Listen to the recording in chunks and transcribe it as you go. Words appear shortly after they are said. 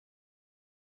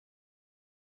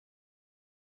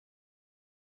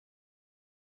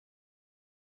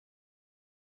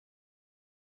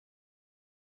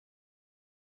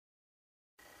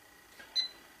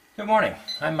Good morning.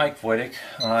 I'm Mike Voidick.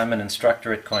 I'm an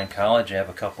instructor at Coyne College. I have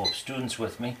a couple of students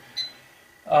with me.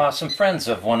 Some friends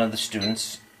of one of the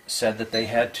students said that they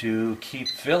had to keep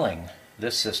filling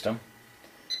this system.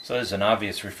 So there's an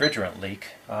obvious refrigerant leak.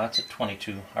 It's a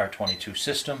R22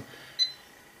 system.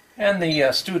 And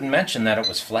the student mentioned that it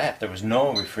was flat. There was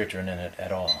no refrigerant in it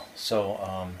at all.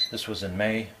 So this was in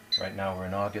May. Right now we're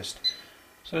in August.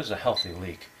 So there's a healthy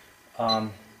leak.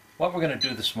 What we're going to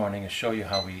do this morning is show you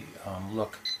how we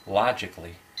look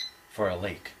logically for a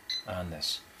leak on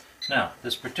this. Now,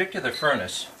 this particular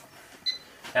furnace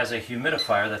has a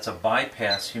humidifier that's a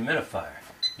bypass humidifier.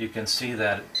 You can see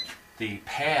that the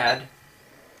pad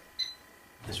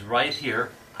is right here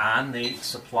on the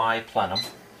supply plenum,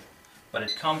 but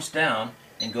it comes down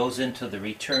and goes into the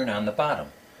return on the bottom.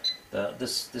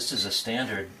 This is a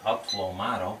standard upflow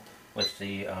model with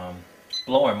the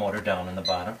blower motor down in the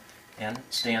bottom. And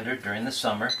standard during the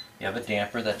summer, you have a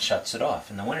damper that shuts it off.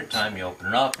 In the wintertime, you open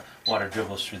it up, water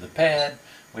dribbles through the pad,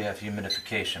 we have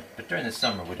humidification. But during the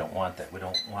summer, we don't want that. We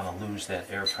don't want to lose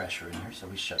that air pressure in here, so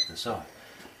we shut this off.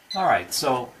 Alright,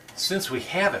 so since we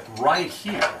have it right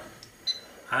here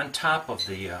on top of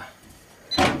the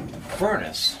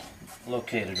furnace,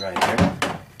 located right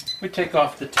here, we take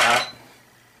off the top,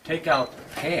 take out the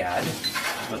pad,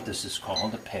 that's what this is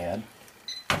called, a pad.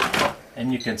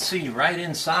 And you can see right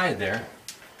inside there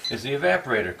is the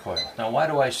evaporator coil. Now why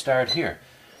do I start here?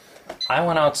 I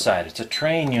went outside. It's a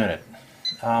train unit.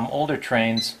 Older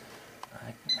trains,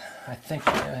 I think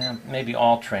maybe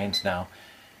all trains now,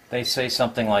 they say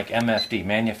something like MFD,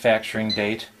 manufacturing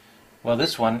date. Well,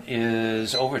 this one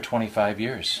is over 25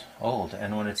 years old.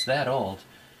 And when it's that old,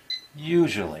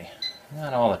 usually,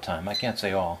 not all the time, I can't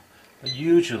say all, but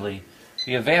usually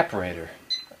the evaporator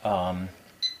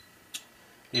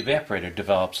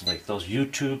develops a leak. Those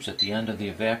U-tubes at the end of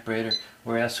the evaporator,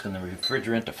 we're asking the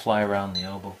refrigerant to fly around the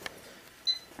elbow.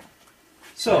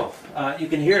 So, you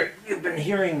can hear, you've been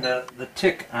hearing the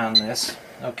tick on this.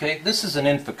 Okay, this is an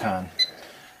Inficon.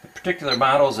 The particular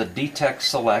model is a D-Tech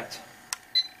Select.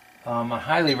 I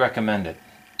highly recommend it.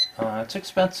 It's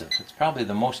expensive. It's probably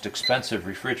the most expensive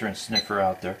refrigerant sniffer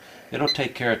out there. It'll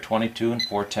take care of 22 and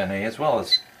 410A as well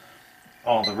as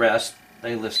all the rest.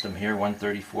 They list them here,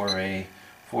 134A,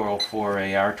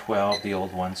 404A, R12, the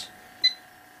old ones.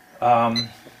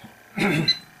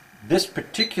 This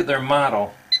particular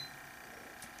model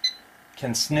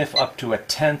can sniff up to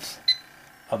 1/10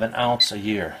 of an ounce a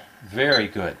year. Very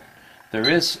good. There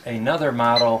is another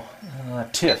model,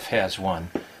 TIF has one,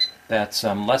 that's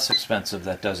less expensive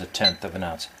that does 1/10 of an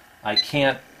ounce. I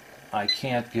can't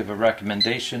give a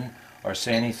recommendation or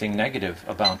say anything negative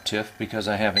about TIF because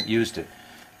I haven't used it.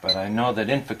 But I know that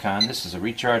Inficon, this is a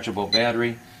rechargeable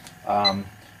battery.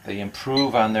 They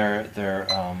improve on their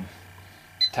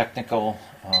technical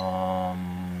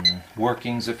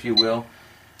workings, if you will.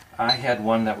 I had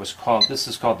one that was called, this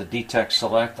is called the D-Tech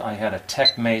Select. I had a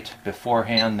TechMate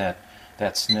beforehand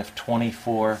that sniffed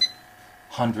 24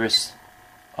 hundredths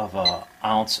of an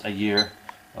ounce a year.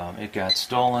 It got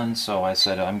stolen, so I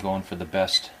said I'm going for the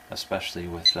best, especially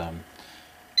with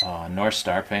North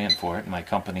Star paying for it, my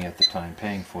company at the time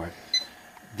paying for it.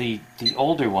 The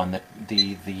older one,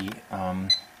 the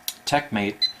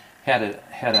TechMate,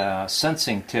 had a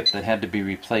sensing tip that had to be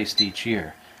replaced each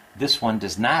year. This one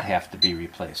does not have to be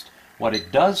replaced. What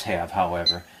it does have,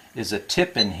 however, is a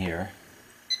tip in here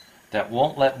that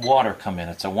won't let water come in.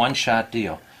 It's a one-shot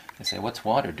deal. You say, what's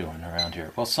water doing around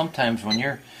here? Well, sometimes when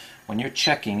you're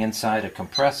checking inside a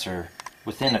compressor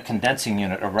within a condensing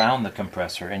unit around the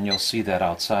compressor, and you'll see that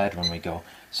outside when we go,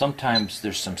 sometimes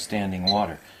there's some standing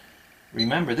water.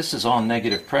 Remember, this is all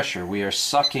negative pressure. We are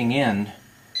sucking in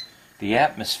the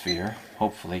atmosphere,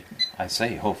 hopefully, I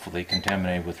say hopefully,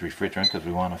 contaminated with refrigerant because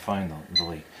we want to find the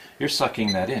leak. You're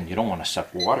sucking that in. You don't want to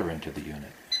suck water into the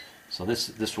unit. So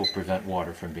this will prevent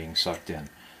water from being sucked in.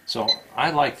 So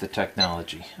I like the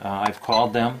technology. I've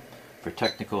called them for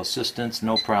technical assistance,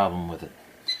 no problem with it.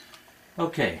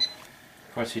 Okay.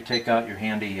 Of course, you take out your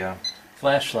handy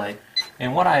flashlight,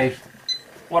 and what I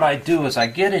do is I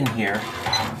get in here,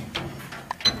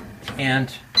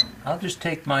 and I'll just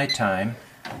take my time.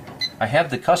 I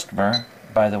have the customer,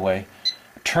 by the way,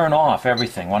 turn off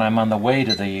everything when I'm on the way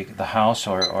to the house,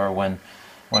 or when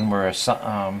we're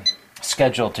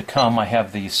scheduled to come. I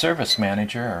have the service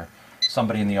manager or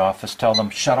somebody in the office tell them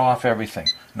shut off everything.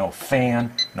 No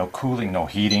fan, no cooling, no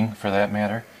heating for that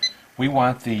matter. We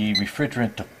want the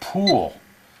refrigerant to pool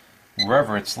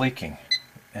wherever it's leaking,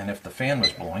 and if the fan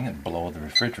was blowing, it'd blow the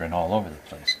refrigerant all over the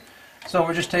place. So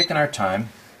we're just taking our time,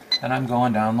 and I'm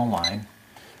going down the line,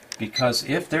 because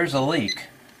if there's a leak,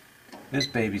 this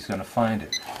baby's going to find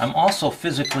it. I'm also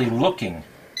physically looking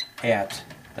at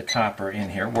the copper in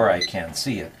here where I can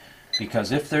see it,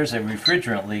 because if there's a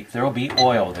refrigerant leak, there will be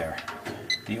oil there.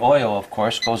 The oil, of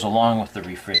course, goes along with the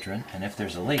refrigerant, and if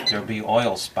there's a leak, there will be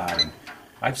oil spotting.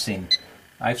 I've seen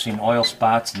oil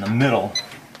spots in the middle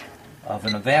of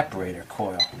an evaporator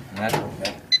coil, and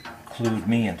that clued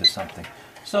me into something.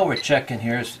 So we're checking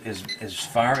here as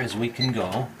far as we can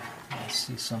go. I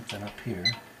see something up here.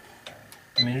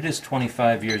 I mean, it is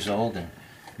 25 years old, and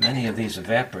many of these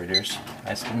evaporators,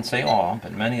 I didn't say all,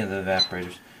 but many of the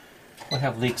evaporators will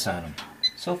have leaks on them.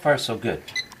 So far, so good.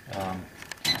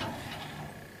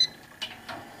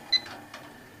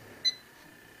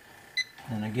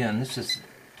 And again, this is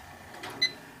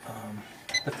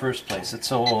the first place. It's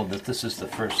so old that this is the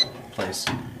first place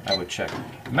I would check.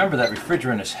 Remember that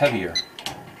refrigerant is heavier.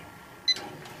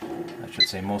 I should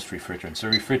say most refrigerants. The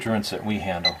refrigerants that we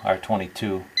handle,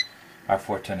 R22,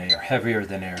 R410A, are heavier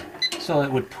than air. So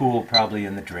it would pool probably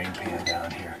in the drain pan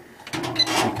down here. We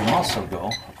can also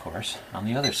go, of course, on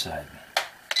the other side.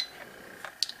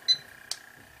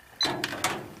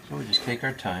 So we just take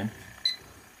our time.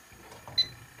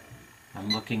 I'm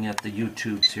looking at the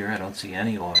U-tubes here. I don't see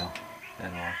any oil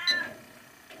at all.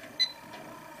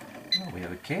 Oh, we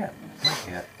have a cat. My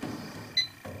cat.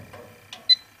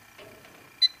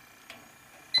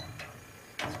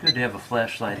 It's good to have a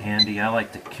flashlight handy. I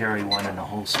like to carry one in a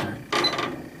holster.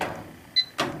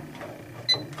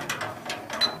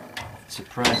 It's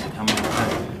surprising how many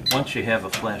times, once you have a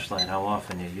flashlight, how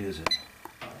often you use it.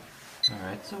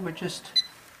 Alright, so we're just...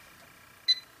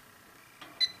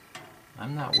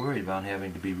 I'm not worried about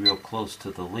having to be real close to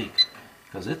the leak,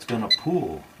 because it's going to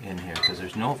pool in here, because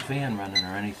there's no fan running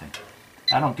or anything.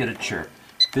 I don't get a chirp.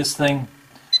 This thing,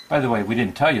 by the way, we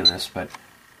didn't tell you this, but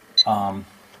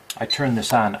I turn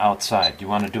this on outside. You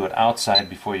want to do it outside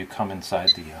before you come inside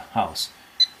the house.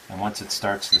 And once it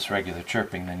starts this regular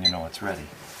chirping, then you know it's ready.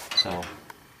 So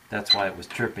that's why it was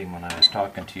chirping when I was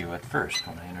talking to you at first,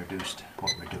 when I introduced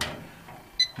what we're doing.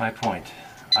 My point,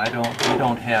 we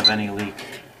don't have any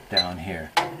leak down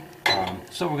here.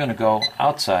 So we're going to go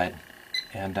outside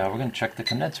and we're going to check the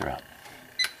condenser out.